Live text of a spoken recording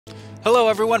Hello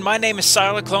everyone, my name is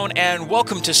Sylarclone and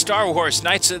welcome to Star Wars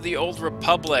Knights of the Old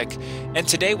Republic. And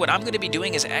today what I'm going to be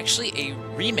doing is actually a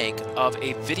remake of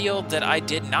a video that I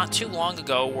did not too long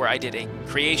ago where I did a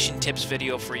creation tips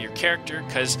video for your character,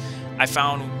 because I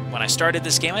found when I started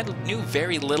this game I knew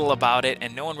very little about it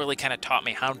and no one really kind of taught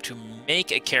me how to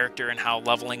make a character and how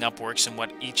leveling up works and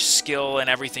what each skill and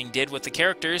everything did with the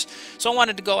characters. So I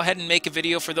wanted to go ahead and make a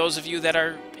video for those of you that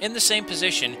are in the same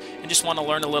position and just want to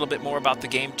learn a little bit more about the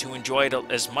game to enjoy it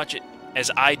as much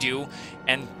as I do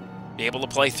and be able to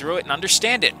play through it and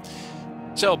understand it.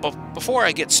 So before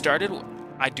I get started,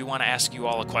 I do want to ask you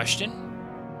all a question.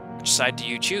 Which side do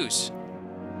you choose?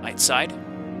 Light side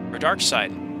or dark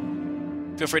side?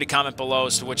 Feel free to comment below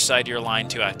as to which side you're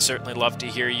aligned to. I'd certainly love to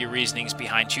hear your reasonings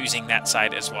behind choosing that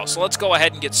side as well. So let's go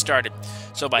ahead and get started.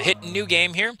 So by hitting new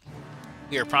game here,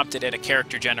 we are prompted at a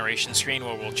character generation screen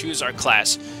where we'll choose our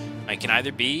class. It can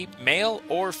either be male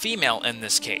or female in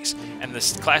this case. And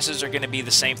the classes are going to be the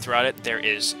same throughout it. There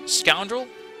is Scoundrel,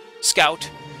 Scout,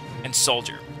 and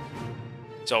Soldier.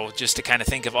 So just to kind of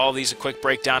think of all these, a quick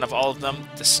breakdown of all of them.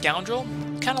 The Scoundrel,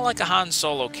 kind of like a Han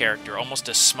Solo character, almost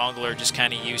a smuggler, just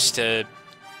kind of used to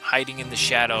hiding in the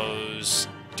shadows,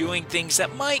 doing things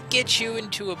that might get you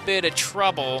into a bit of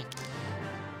trouble,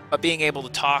 but being able to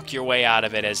talk your way out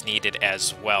of it as needed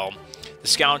as well. The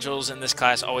Scoundrels in this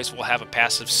class always will have a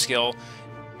passive skill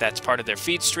that's part of their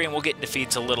feats tree, and we'll get into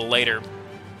feats a little later,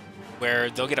 where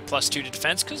they'll get a +2 to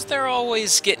defense because they're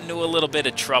always getting into a little bit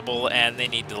of trouble and they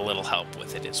need a little help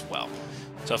with it as well.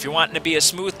 So if you're wanting to be a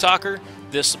smooth talker,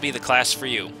 this will be the class for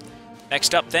you.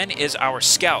 Next up then is our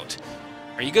Scout.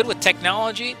 Are you good with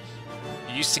technology?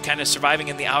 You're used to kind of surviving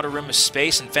in the outer rim of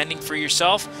space and fending for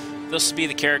yourself? This will be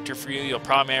the character for you. You'll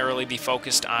primarily be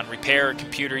focused on repair,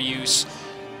 computer use,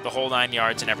 the whole 9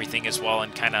 yards and everything as well,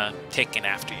 and kind of taking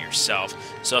after yourself.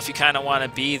 So if you kind of want to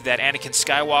be that Anakin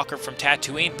Skywalker from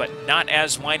Tatooine, but not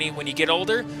as whiny when you get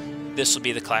older, this will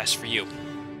be the class for you.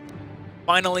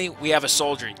 Finally, we have a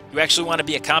Soldier. You actually want to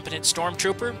be a competent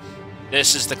stormtrooper?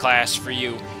 This is the class for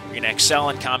you. You're going to excel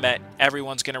in combat.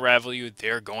 Everyone's going to rival you.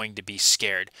 They're going to be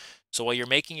scared. So while you're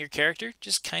making your character,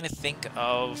 just kind of think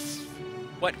of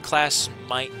what class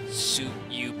might suit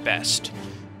you best.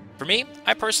 For me,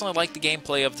 I personally like the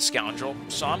gameplay of the Scoundrel,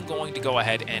 so I'm going to go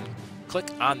ahead and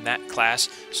click on that class.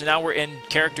 So now we're in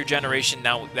character generation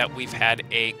now that we've had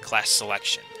a class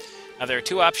selection. Now there are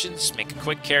two options: make a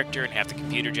quick character and have the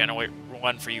computer generate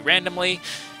one for you randomly,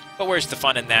 but where's the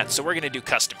fun in that? So we're going to do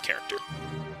custom character.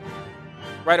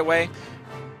 Right away,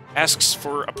 asks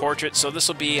for a portrait, so this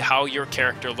will be how your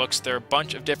character looks. There are a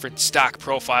bunch of different stock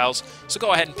profiles, so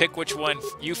go ahead and pick which one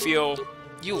you feel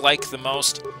you like the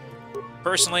most.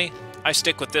 Personally, I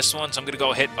stick with this one, so I'm going to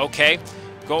go hit OK.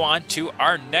 Go on to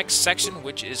our next section,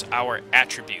 which is our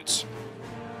attributes.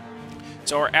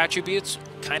 So our attributes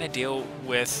kind of deal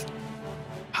with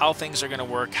how things are going to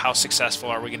work, how successful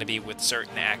are we going to be with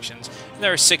certain actions. And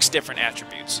there are 6 different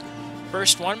attributes.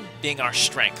 First one being our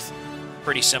strength.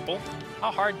 Pretty simple.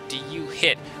 How hard do you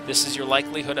hit? This is your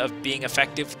likelihood of being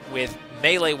effective with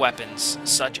melee weapons,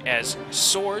 such as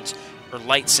swords or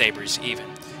lightsabers even.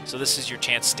 So this is your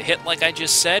chance to hit, like I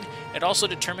just said. It also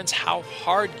determines how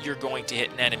hard you're going to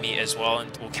hit an enemy as well,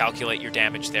 and will calculate your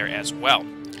damage there as well.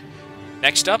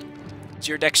 Next up is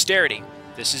your dexterity.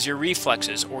 This is your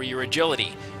reflexes or your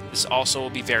agility. This also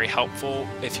will be very helpful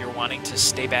if you're wanting to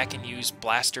stay back and use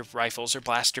blaster rifles or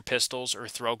blaster pistols or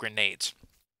throw grenades.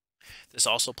 This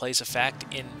also plays a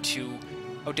fact into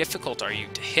how difficult are you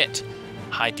to hit.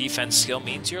 High defense skill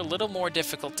means you're a little more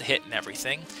difficult to hit and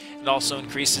everything. It also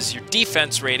increases your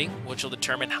defense rating, which will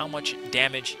determine how much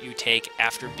damage you take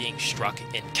after being struck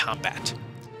in combat.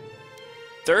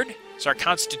 Third is our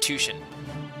constitution.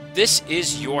 This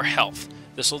is your health.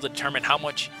 This will determine how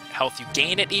much health you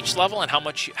gain at each level and how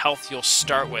much health you'll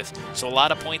start with. So a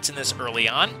lot of points in this early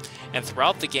on, and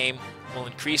throughout the game will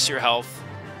increase your health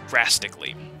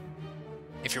drastically.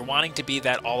 If you're wanting to be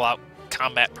that all-out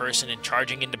combat person and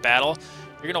charging into battle,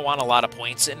 you're going to want a lot of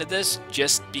points into this,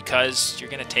 just because you're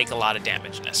going to take a lot of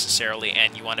damage necessarily,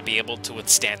 and you want to be able to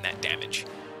withstand that damage.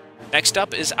 Next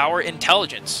up is our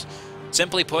intelligence.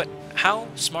 Simply put, how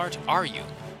smart are you?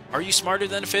 Are you smarter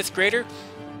than a 5th grader?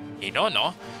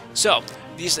 No. So,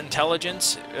 this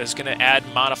intelligence is going to add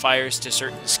modifiers to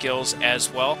certain skills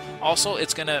as well. Also,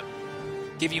 it's going to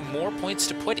give you more points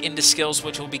to put into skills,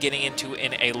 which we'll be getting into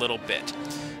in a little bit.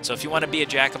 So if you want to be a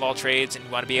jack of all trades and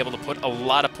you want to be able to put a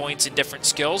lot of points in different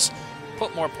skills,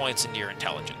 put more points into your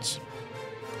intelligence.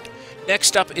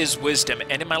 Next up is wisdom,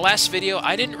 and in my last video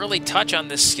I didn't really touch on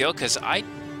this skill because I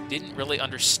didn't really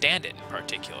understand it in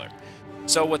particular.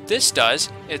 So what this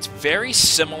does, it's very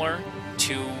similar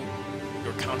to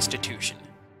your constitution,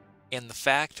 and the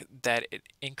fact that it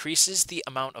increases the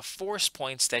amount of force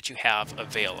points that you have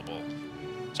available.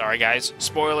 Sorry guys,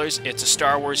 spoilers, it's a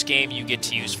Star Wars game, you get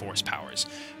to use force powers.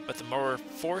 But the more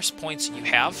force points you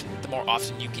have, the more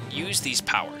often you can use these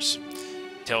powers,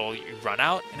 until you run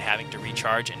out and having to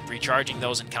recharge, and recharging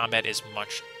those in combat is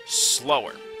much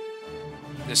slower.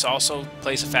 This also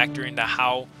plays a factor into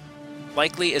how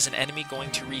likely is an enemy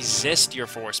going to resist your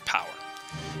force power.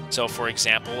 So for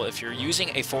example, if you're using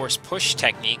a force push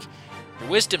technique, your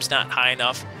wisdom's not high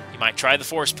enough, you might try the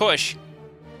force push,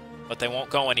 but they won't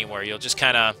go anywhere. You'll just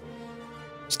kind of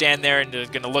stand there and they're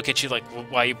going to look at you like, well,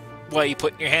 why are you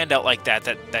putting your hand out like that?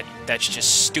 That's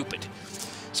just stupid.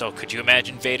 So could you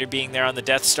imagine Vader being there on the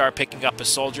Death Star picking up a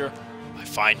soldier? I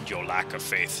find your lack of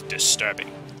faith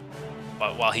disturbing.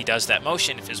 But while he does that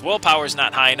motion, if his willpower is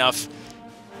not high enough,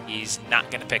 he's not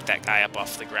going to pick that guy up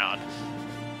off the ground.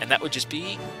 And that would just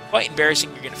be quite embarrassing.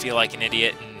 You're going to feel like an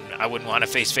idiot, and I wouldn't want to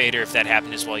face Vader if that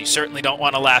happened as well. You certainly don't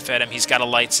want to laugh at him. He's got a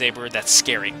lightsaber. That's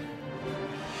scary.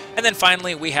 And then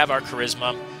finally, we have our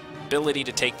charisma, ability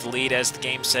to take the lead, as the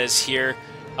game says here.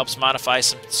 Helps modify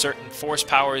some certain force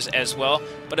powers as well,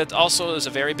 but it also is a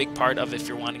very big part of if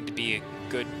you're wanting to be a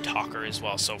good talker as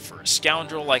well. So for a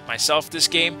scoundrel like myself this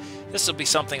game, this will be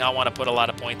something I want to put a lot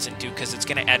of points into because it's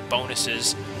going to add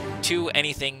bonuses to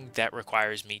anything that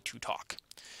requires me to talk.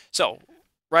 So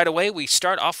right away we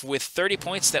start off with 30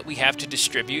 points that we have to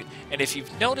distribute, and if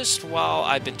you've noticed while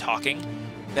I've been talking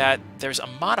that there's a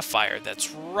modifier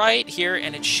that's right here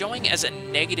and it's showing as a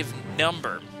negative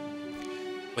number.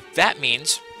 What that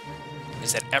means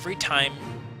is that every time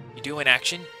you do an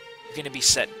action, you're going to be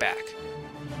set back.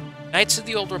 Knights of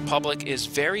the Old Republic is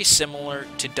very similar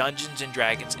to Dungeons &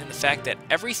 Dragons in the fact that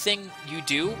everything you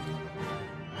do,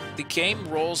 the game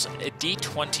rolls a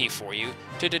d20 for you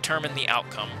to determine the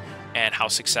outcome and how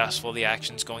successful the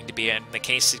action is going to be. And in the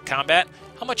case of combat,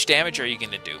 how much damage are you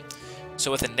going to do?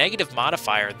 So with a negative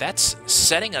modifier, that's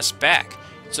setting us back.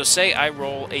 So say I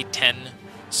roll a 10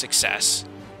 success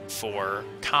for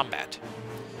combat.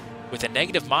 With a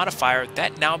negative modifier,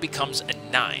 that now becomes a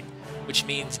 9, which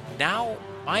means now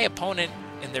my opponent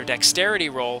in their dexterity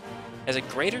roll has a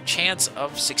greater chance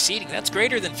of succeeding. That's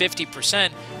greater than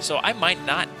 50%, so I might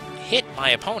not hit my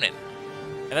opponent.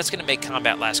 And that's going to make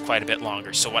combat last quite a bit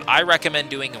longer. So what I recommend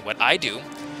doing and what I do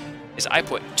is I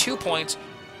put 2 points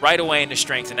right away into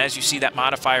strength, and as you see, that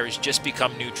modifier has just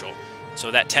become neutral.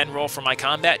 So that 10 roll for my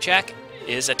combat check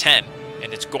is a 10,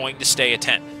 and it's going to stay a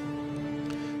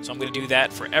 10. So I'm going to do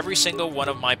that for every single one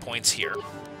of my points here.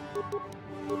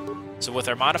 So with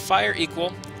our modifier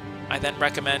equal, I then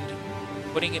recommend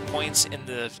putting in points in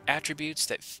the attributes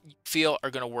that you feel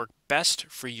are going to work best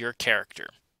for your character.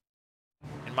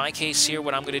 In my case here,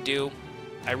 what I'm going to do,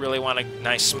 I really want a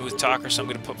nice smooth talker, so I'm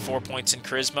going to put 4 points in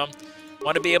charisma. I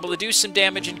want to be able to do some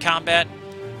damage in combat,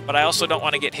 but I also don't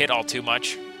want to get hit all too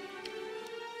much.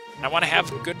 I want to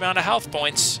have a good amount of health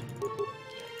points.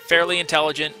 Fairly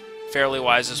intelligent, fairly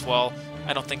wise as well.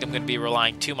 I don't think I'm going to be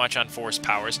relying too much on force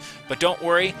powers, but don't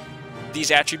worry,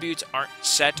 these attributes aren't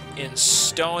set in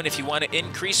stone. If you want to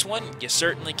increase one, you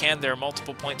certainly can. There are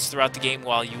multiple points throughout the game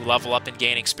while you level up and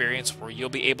gain experience where you'll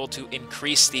be able to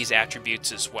increase these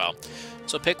attributes as well.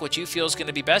 So pick what you feel is going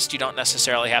to be best. You don't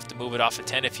necessarily have to move it off a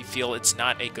 10 if you feel it's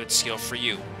not a good skill for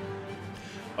you.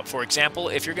 But for example,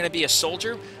 if you're going to be a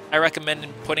soldier, I recommend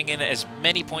putting in as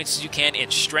many points as you can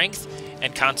in strength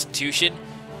and constitution,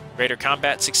 greater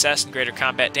combat success and greater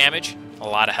combat damage, a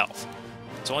lot of health.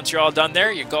 So once you're all done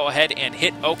there, you go ahead and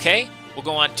hit OK. We'll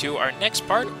go on to our next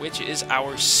part, which is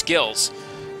our skills.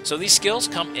 So these skills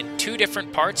come in 2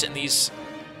 different parts, and these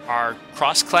are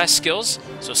cross-class skills.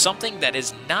 So something that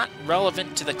is not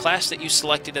relevant to the class that you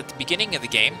selected at the beginning of the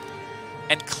game,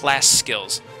 and class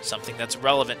skills, something that's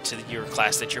relevant to your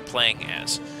class that you're playing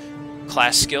as.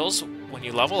 Class skills, when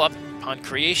you level up upon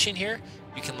creation here,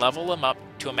 you can level them up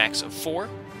to a max of 4,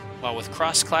 while with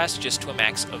cross-class just to a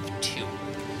max of 2.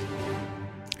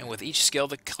 And with each skill,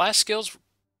 the class skills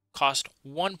cost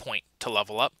 1 point to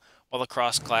level up, while the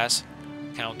cross-class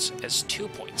counts as 2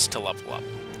 points to level up.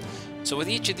 So with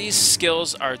each of these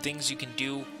skills are things you can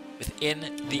do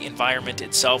within the environment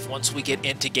itself once we get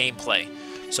into gameplay.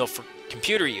 So for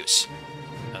computer use,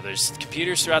 now there's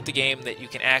computers throughout the game that you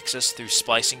can access through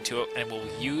splicing to it, and we'll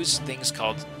use things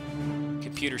called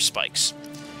computer spikes.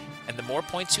 And the more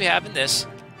points you have in this,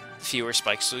 the fewer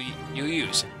spikes you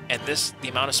use. And the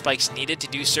amount of spikes needed to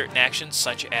do certain actions,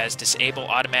 such as disable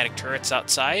automatic turrets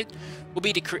outside, will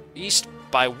be decreased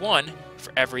by 1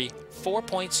 for every 4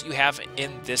 points you have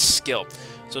in this skill.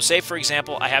 So say, for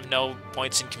example, I have no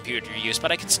points in computer use,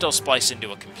 but I can still splice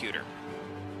into a computer.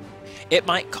 It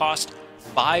might cost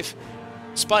 5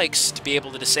 spikes to be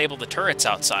able to disable the turrets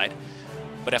outside.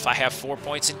 But if I have 4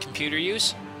 points in computer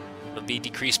use, it'll be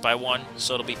decreased by 1,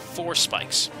 so it'll be 4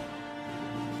 spikes.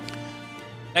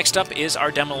 Next up is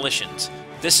our demolitions.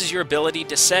 This is your ability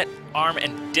to set, arm,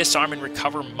 and disarm and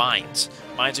recover mines.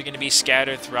 Mines are going to be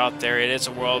scattered throughout there. It is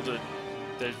a world where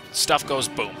the stuff goes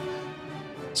boom.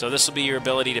 So this will be your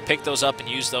ability to pick those up and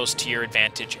use those to your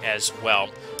advantage as well.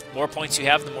 The more points you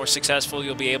have, the more successful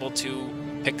you'll be able to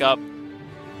pick up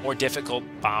more difficult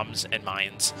bombs and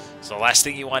mines. So the last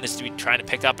thing you want is to be trying to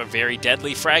pick up a very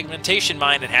deadly fragmentation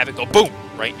mine and have it go boom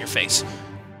right in your face.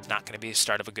 It's not going to be the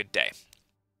start of a good day.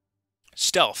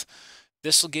 Stealth.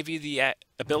 This will give you the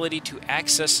ability to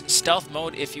access stealth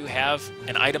mode if you have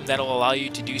an item that will allow you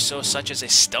to do so, such as a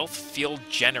stealth field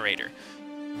generator.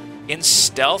 In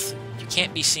stealth, you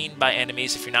can't be seen by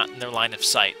enemies if you're not in their line of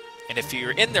sight. And if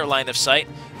you're in their line of sight,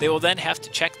 they will then have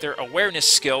to check their awareness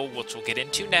skill, which we'll get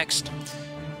into next,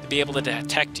 to be able to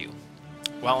detect you.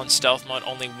 While in stealth mode,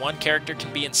 only one character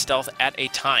can be in stealth at a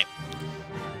time.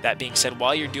 That being said,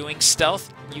 while you're doing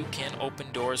stealth, you can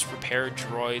open doors, repair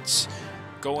droids,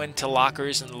 go into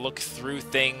lockers and look through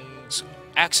things,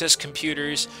 access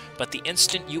computers, but the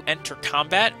instant you enter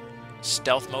combat,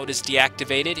 stealth mode is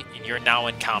deactivated and you're now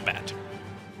in combat.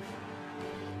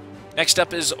 Next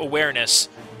up is awareness.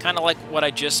 Kind of like what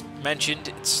I just mentioned,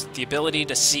 it's the ability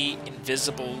to see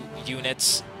invisible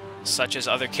units such as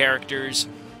other characters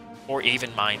or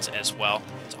even mines as well.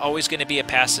 It's always going to be a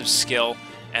passive skill,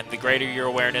 and the greater your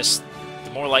awareness,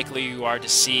 the more likely you are to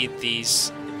see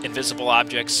these invisible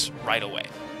objects right away.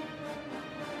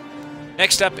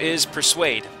 Next up is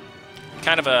Persuade.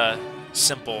 Kind of a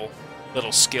simple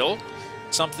little skill,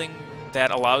 something that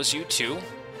allows you to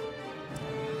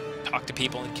talk to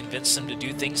people and convince them to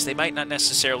do things they might not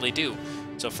necessarily do.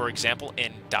 So for example,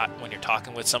 when you're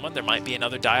talking with someone, there might be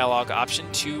another dialogue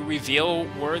option to reveal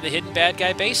where the hidden bad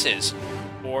guy base is,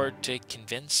 or to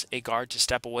convince a guard to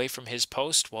step away from his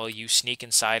post while you sneak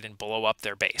inside and blow up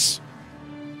their base.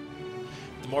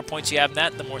 The more points you have in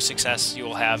that, the more success you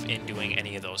will have in doing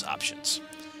any of those options.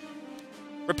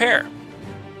 Repair.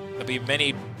 There'll be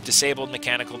many disabled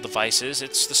mechanical devices.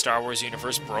 It's the Star Wars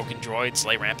universe. Broken droids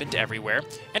lay rampant everywhere.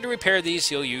 And to repair these,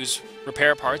 you'll use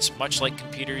repair parts, much like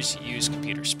computers use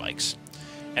computer spikes.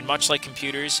 And much like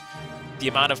computers, the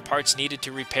amount of parts needed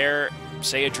to repair,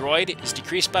 say, a droid is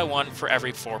decreased by 1 for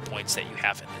every 4 points that you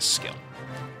have in this skill.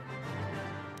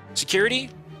 Security.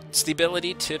 It's the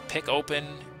ability to pick open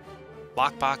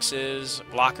lockboxes,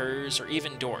 lockers, or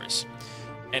even doors.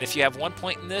 And if you have 1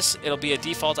 point in this, it'll be a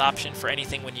default option for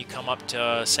anything when you come up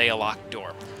to, say, a locked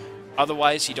door.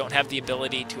 Otherwise, you don't have the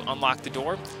ability to unlock the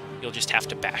door. You'll just have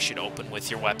to bash it open with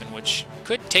your weapon, which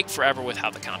could take forever with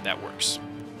how the combat works.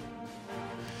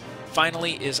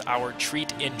 Finally is our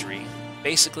Treat Injury.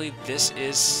 Basically, this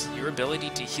is your ability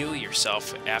to heal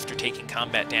yourself after taking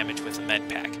combat damage with a med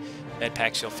pack. Med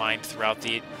packs you'll find throughout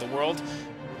the world.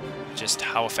 Just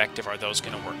how effective are those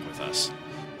going to work with us?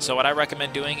 So what I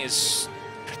recommend doing is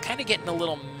kind of getting a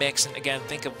little mix, and again,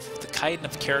 think of the kind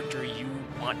of character you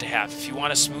want to have. If you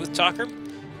want a smooth talker,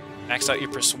 max out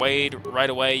your Persuade right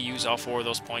away, use all 4 of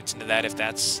those points into that if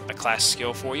that's a class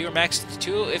skill for you, or max it to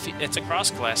 2 if it's a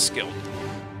cross-class skill.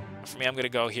 For me, I'm going to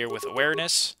go here with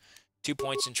Awareness, 2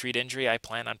 points in Treat Injury. I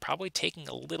plan on probably taking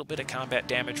a little bit of combat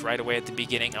damage right away at the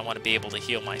beginning. I want to be able to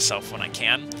heal myself when I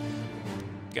can.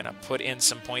 Going to put in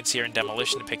some points here in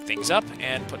Demolition to pick things up,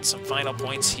 and put some final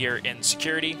points here in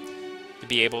Security to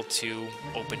be able to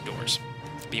open doors,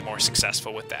 to be more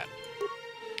successful with that.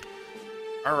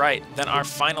 Alright, then our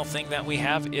final thing that we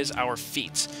have is our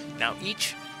feats. Now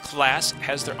each class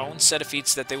has their own set of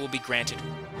feats that they will be granted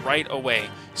right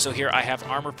away. So here I have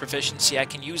armor proficiency. I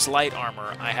can use light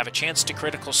armor. I have a chance to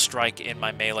critical strike in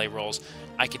my melee rolls.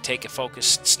 I could take a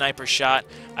focused sniper shot.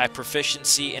 I have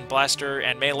proficiency in blaster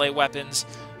and melee weapons.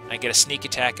 I get a sneak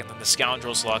attack, and then the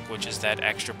Scoundrel's Luck, which is that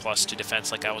extra plus to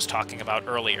defense like I was talking about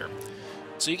earlier.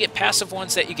 So you get passive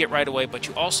ones that you get right away, but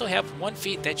you also have one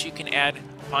feat that you can add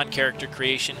upon character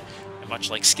creation. And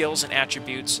much like skills and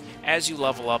attributes, as you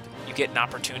level up, you get an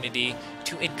opportunity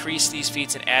to increase these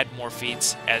feats and add more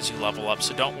feats as you level up.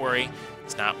 So don't worry,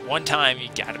 it's not one time, you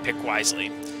gotta pick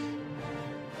wisely.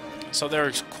 So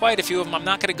there's quite a few of them. I'm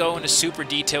not going to go into super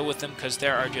detail with them because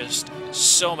there are just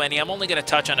so many. I'm only going to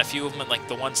touch on a few of them, and like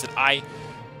the ones that I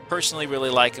personally really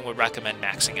like and would recommend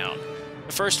maxing out.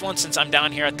 The first one, since I'm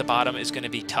down here at the bottom, is going to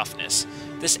be Toughness.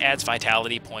 This adds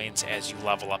vitality points as you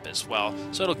level up as well,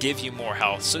 so it'll give you more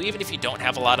health. So even if you don't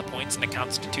have a lot of points in the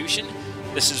Constitution,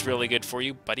 this is really good for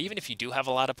you. But even if you do have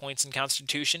a lot of points in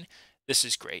Constitution, this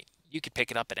is great. You could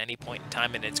pick it up at any point in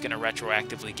time, and it's going to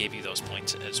retroactively give you those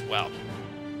points as well.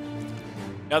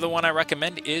 Another one I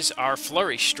recommend is our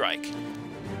Flurry Strike.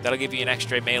 That'll give you an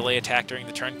extra melee attack during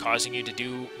the turn, causing you to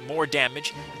do more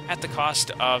damage at the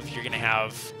cost of you're going to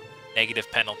have negative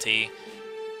penalty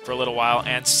for a little while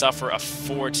and suffer a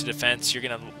 4 to defense. You're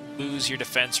going to lose your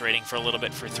defense rating for a little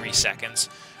bit for 3 seconds,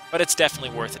 but it's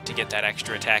definitely worth it to get that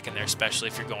extra attack in there, especially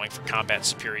if you're going for combat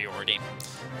superiority.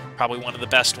 Probably one of the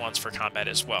best ones for combat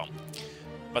as well.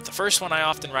 But the first one I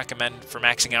often recommend for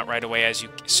maxing out right away as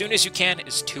soon as you can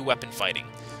is 2-weapon fighting.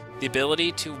 The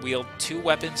ability to wield 2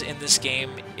 weapons in this game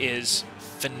is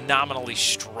phenomenally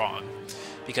strong,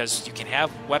 because you can have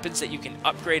weapons that you can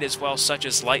upgrade as well, such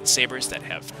as lightsabers that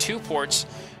have 2 ports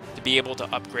to be able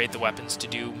to upgrade the weapons to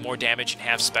do more damage and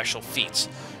have special feats.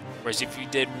 Whereas if you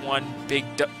did one big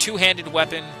 2-handed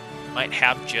weapon, you might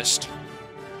have just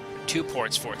 2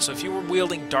 ports for it. So if you were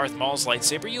wielding Darth Maul's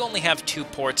lightsaber, you only have 2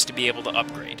 ports to be able to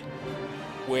upgrade.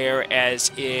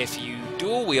 Whereas if you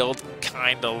dual wield,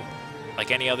 kind of like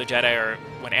any other Jedi, or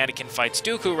when Anakin fights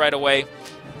Dooku right away,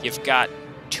 you've got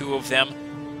 2 of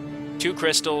them, 2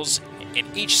 crystals in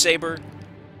each saber,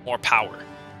 more power.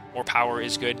 More power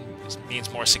is good, it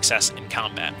means more success in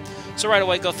combat. So right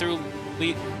away, go through,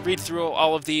 read through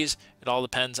all of these. It all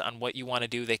depends on what you want to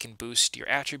do. They can boost your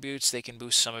attributes, they can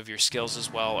boost some of your skills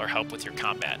as well, or help with your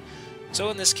combat. So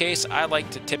in this case, I like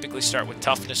to typically start with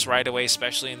toughness right away,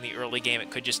 especially in the early game.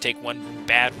 It could just take one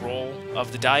bad roll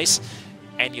of the dice,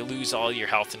 and you lose all your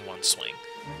health in one swing.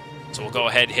 So we'll go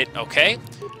ahead and hit OK,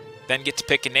 then get to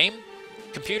pick a name.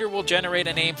 Computer will generate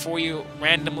a name for you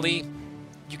randomly.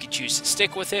 You can choose to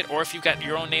stick with it, or if you've got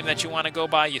your own name that you want to go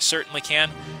by, you certainly can.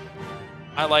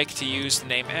 I like to use the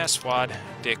name Aswad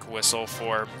Dick Whistle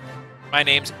for my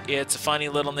names. It's a funny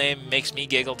little name, makes me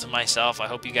giggle to myself. I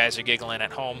hope you guys are giggling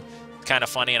at home. It's kind of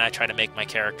funny, and I try to make my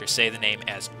character say the name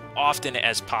as often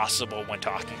as possible when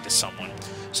talking to someone,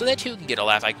 so that you can get a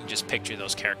laugh. I can just picture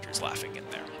those characters laughing in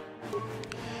there.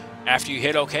 After you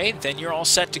hit OK, then you're all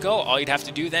set to go. All you'd have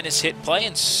to do then is hit play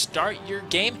and start your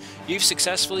game. You've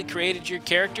successfully created your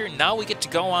character. Now we get to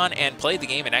go on and play the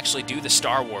game and actually do the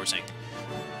Star Warsing.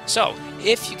 So,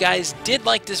 if you guys did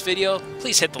like this video,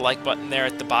 please hit the like button there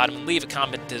at the bottom and leave a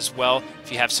comment as well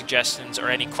if you have suggestions or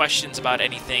any questions about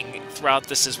anything throughout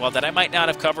this as well that I might not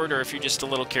have covered, or if you're just a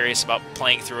little curious about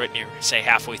playing through it and you're, say,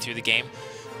 halfway through the game.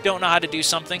 Don't know how to do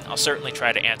something, I'll certainly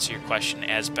try to answer your question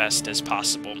as best as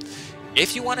possible.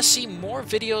 If you want to see more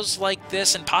videos like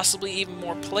this and possibly even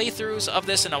more playthroughs of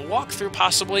this and a walkthrough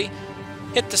possibly,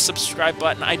 hit the subscribe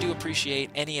button. I do appreciate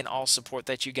any and all support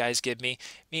that you guys give me. It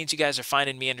means you guys are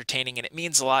finding me entertaining, and it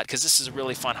means a lot because this is a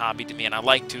really fun hobby to me, and I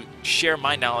like to share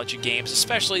my knowledge of games,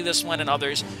 especially this one and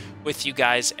others, with you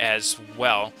guys as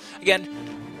well. Again,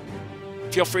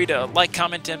 feel free to like,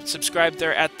 comment, and subscribe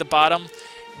there at the bottom,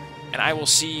 and I will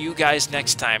see you guys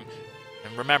next time.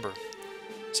 And remember,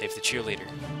 save the cheerleader,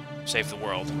 save the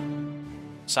world.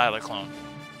 Sylarclone,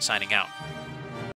 signing out.